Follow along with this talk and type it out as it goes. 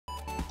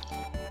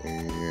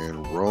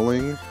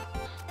rolling.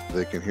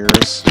 They can hear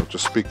us. So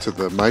just speak to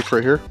the mic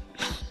right here.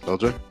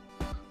 LJ,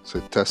 say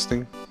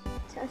testing.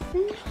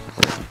 Testing?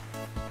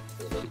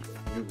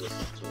 You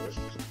listen to it.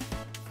 So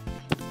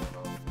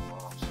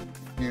you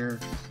can hear.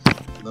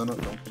 No, don't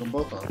put them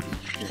both on.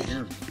 You can't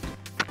hear me.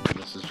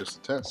 This is just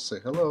a test. Say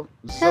hello.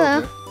 This is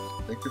Hello.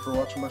 LJ. Thank you for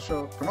watching my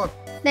show. Come on.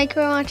 Thank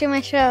you for watching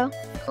my show.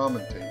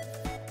 Commentate.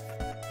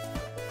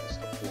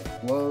 Just a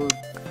full load.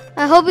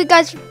 I hope you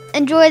guys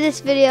enjoy this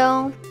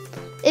video.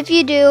 If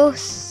you do,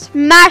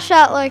 smash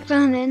that like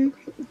button.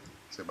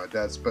 Say my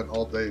dad spent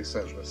all day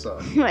setting this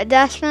up. My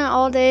dad spent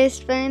all day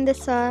setting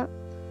this up.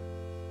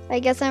 I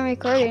guess I'm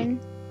recording.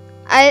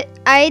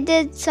 I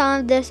did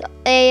some of this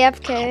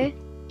AFK.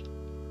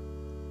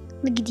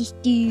 Look at this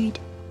dude.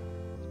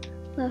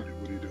 Look.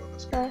 What are you doing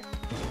this game?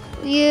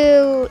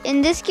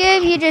 In this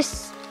game you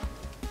just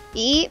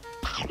eat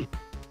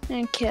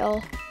and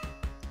kill.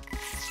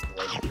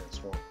 Why did you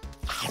transform?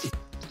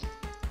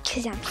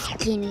 Cause I'm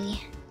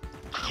skinny.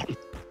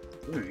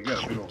 Ooh, you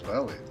got a big old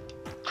belly.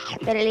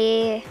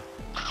 Belly.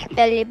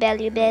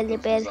 Those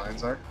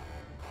designs are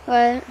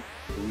What?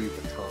 Louis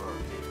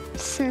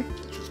Vuitton,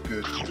 which is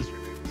good because your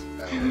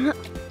name is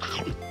Al.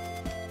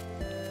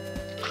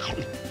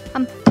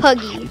 I'm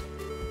puggy.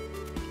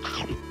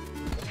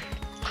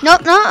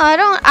 Nope, no, I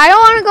don't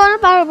want to go in the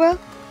battle, bro.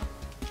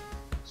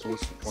 So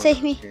what's the point Save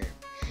of me. this game?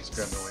 It's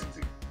got no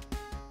ending.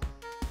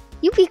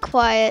 You be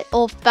quiet,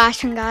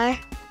 old-fashioned guy.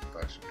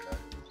 Fashion guy.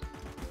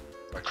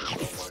 Like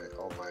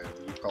all my,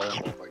 did you call them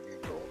all my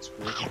games are old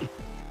school?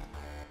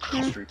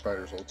 Street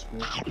Fighter's old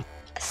school?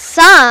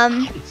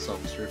 Some.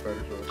 Some Street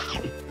Fighters are old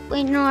school.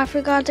 Wait, no, I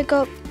forgot to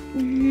go.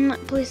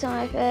 Please don't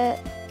make it.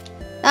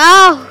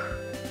 Oh!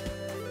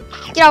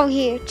 Get over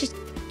here. Just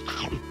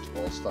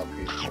Well, I'll stop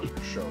hating on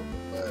your show.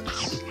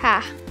 Let's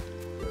ha.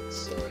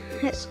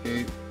 hit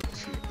escape.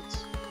 See if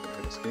it's gonna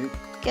hit escape.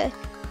 Good.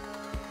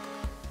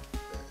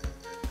 And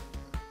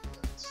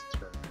let's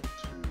turn it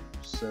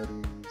to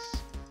settings.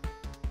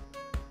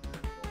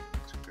 We're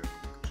going to go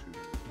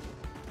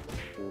to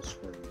full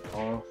screen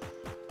off.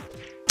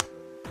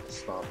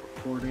 Stop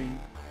recording.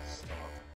 Stop